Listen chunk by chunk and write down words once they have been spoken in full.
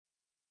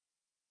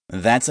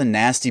That's a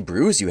nasty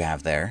bruise you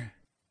have there.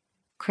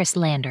 Chris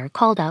Lander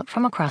called out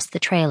from across the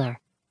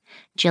trailer.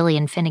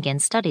 Jillian Finnegan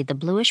studied the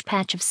bluish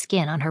patch of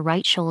skin on her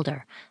right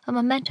shoulder, a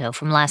memento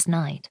from last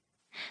night.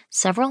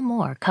 Several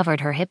more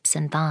covered her hips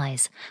and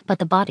thighs, but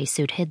the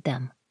bodysuit hid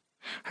them.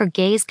 Her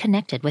gaze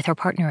connected with her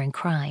partner in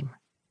crime,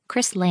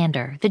 Chris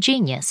Lander, the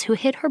genius who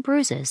hid her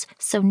bruises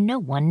so no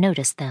one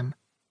noticed them.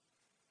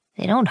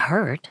 "They don't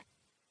hurt,"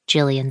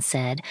 Jillian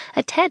said,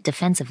 a tad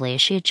defensively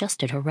as she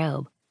adjusted her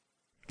robe.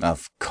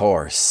 Of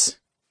course,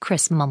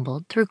 Chris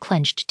mumbled through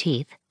clenched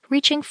teeth,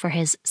 reaching for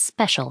his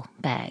special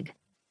bag.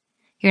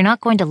 "You're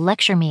not going to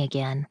lecture me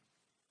again."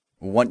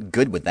 What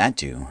good would that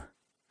do?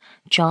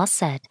 Jaw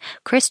set,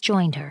 Chris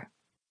joined her.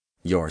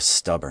 You're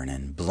stubborn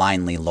and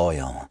blindly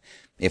loyal.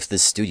 If the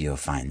studio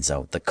finds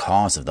out the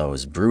cause of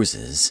those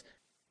bruises...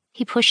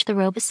 He pushed the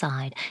robe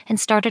aside and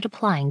started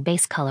applying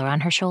base color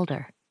on her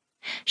shoulder.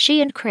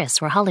 She and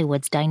Chris were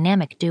Hollywood's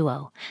dynamic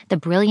duo, the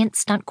brilliant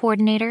stunt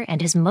coordinator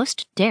and his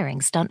most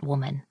daring stunt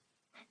woman.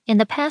 In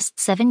the past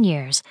 7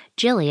 years,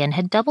 Jillian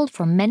had doubled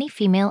for many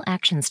female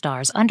action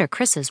stars under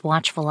Chris's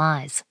watchful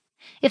eyes.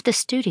 If the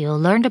studio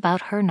learned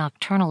about her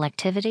nocturnal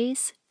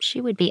activities, she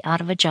would be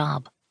out of a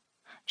job.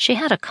 She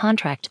had a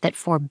contract that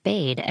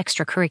forbade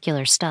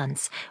extracurricular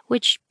stunts,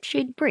 which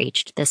she'd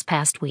breached this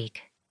past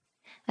week.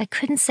 "I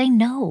couldn't say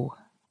no,"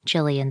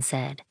 Jillian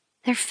said.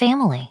 "They're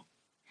family."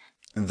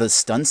 The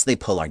stunts they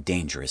pull are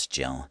dangerous,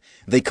 Jill.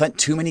 They cut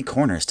too many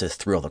corners to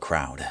thrill the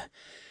crowd.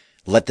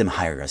 Let them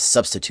hire a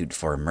substitute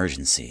for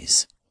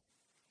emergencies.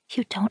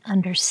 "You don't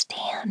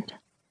understand,"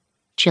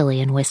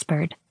 Jillian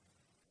whispered.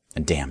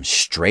 Damn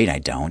straight I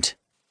don't.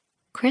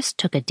 Chris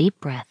took a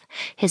deep breath,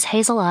 his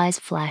hazel eyes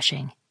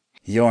flashing.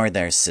 You're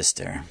their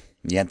sister,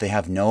 yet they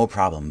have no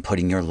problem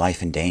putting your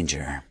life in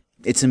danger.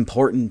 It's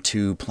important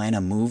to plan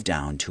a move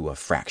down to a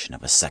fraction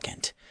of a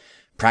second.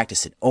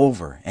 Practice it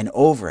over and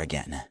over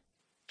again.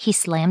 He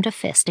slammed a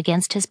fist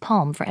against his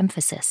palm for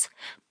emphasis.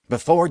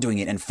 Before doing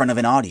it in front of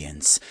an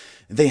audience,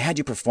 they had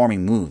you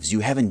performing moves you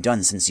haven't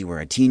done since you were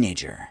a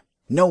teenager.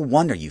 No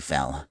wonder you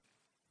fell.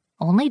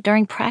 "Only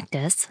during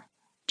practice,"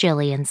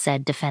 Jillian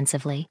said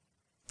defensively.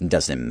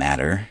 Doesn't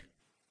matter.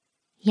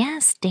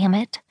 "Yes, damn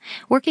it.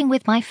 Working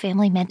with my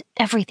family meant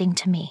everything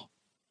to me.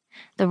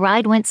 The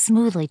ride went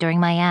smoothly during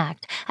my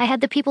act. I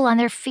had the people on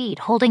their feet,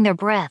 holding their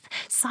breath,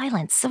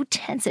 silence so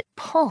tense it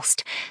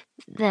pulsed.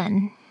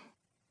 Then..."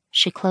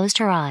 She closed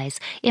her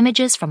eyes,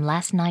 images from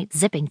last night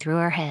zipping through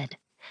her head.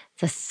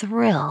 The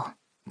thrill,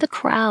 the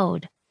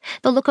crowd,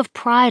 the look of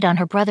pride on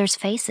her brothers'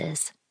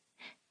 faces.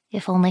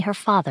 If only her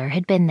father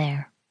had been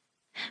there.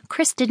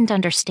 Chris didn't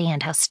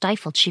understand how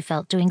stifled she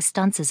felt doing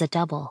stunts as a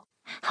double,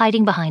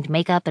 hiding behind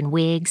makeup and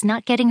wigs,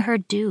 not getting her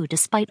due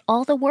despite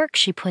all the work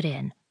she put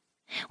in.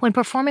 When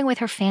performing with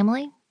her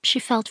family, she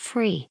felt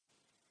free,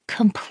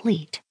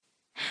 complete.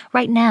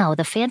 Right now,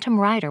 the Phantom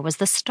Rider was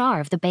the star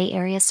of the Bay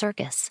Area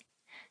circus.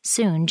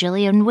 Soon,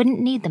 Jillian wouldn't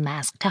need the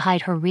mask to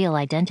hide her real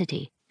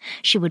identity.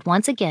 She would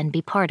once again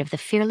be part of the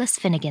fearless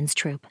Finnegan's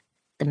troupe,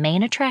 the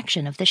main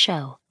attraction of the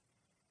show.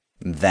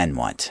 Then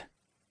what?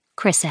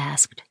 Chris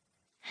asked.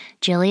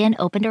 Jillian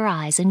opened her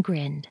eyes and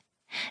grinned.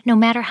 No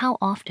matter how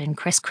often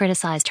Chris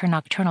criticized her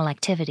nocturnal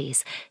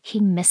activities, he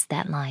missed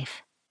that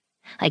life.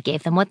 "I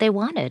gave them what they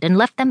wanted and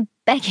left them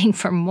begging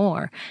for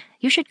more.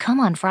 You should come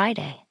on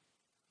Friday."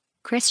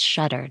 Chris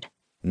shuddered.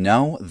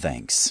 No,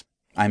 thanks.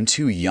 I'm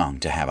too young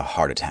to have a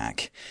heart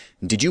attack.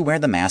 Did you wear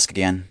the mask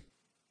again?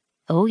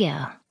 Oh,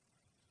 yeah.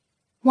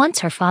 Once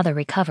her father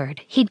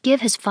recovered, he'd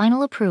give his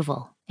final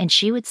approval, and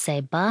she would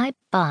say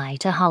bye-bye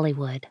to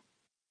Hollywood.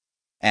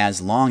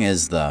 As long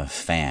as the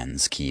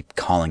fans keep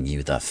calling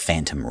you the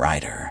Phantom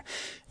Rider,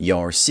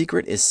 your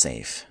secret is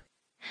safe.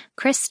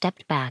 Chris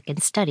stepped back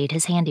and studied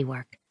his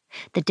handiwork.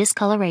 The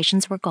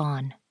discolorations were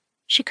gone.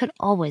 She could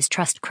always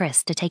trust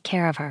Chris to take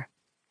care of her.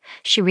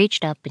 She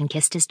reached up and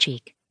kissed his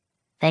cheek.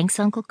 "Thanks,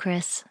 Uncle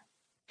Chris."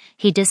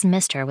 He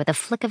dismissed her with a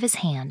flick of his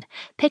hand,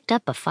 picked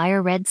up a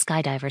fire-red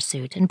skydiver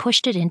suit and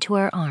pushed it into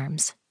her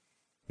arms.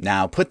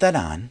 Now put that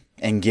on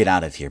and get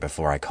out of here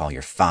before I call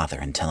your father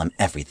and tell him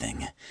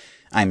everything.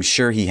 I'm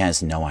sure he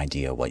has no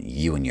idea what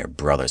you and your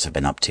brothers have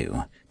been up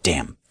to.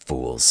 Damn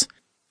fools.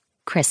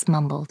 Chris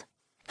mumbled.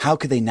 How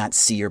could they not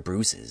see your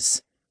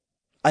bruises?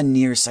 A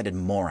nearsighted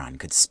moron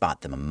could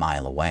spot them a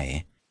mile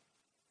away.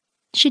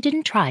 She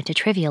didn't try to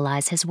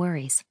trivialize his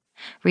worries.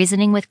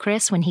 Reasoning with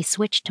Chris when he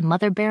switched to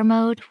Mother Bear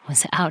mode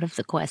was out of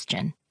the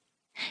question.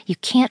 "You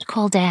can't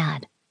call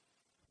Dad."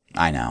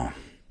 I know.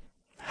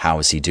 How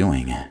is he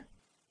doing?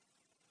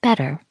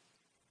 Better.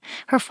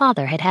 Her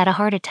father had had a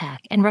heart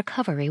attack and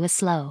recovery was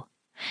slow.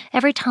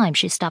 Every time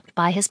she stopped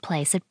by his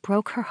place, it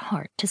broke her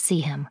heart to see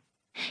him.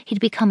 He'd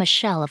become a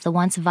shell of the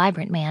once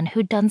vibrant man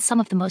who'd done some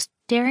of the most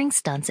daring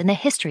stunts in the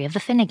history of the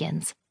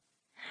Finnegans.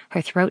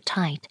 Her throat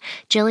tight,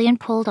 Jillian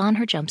pulled on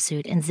her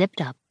jumpsuit and zipped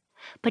up,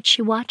 but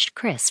she watched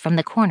Chris from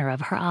the corner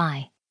of her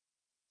eye.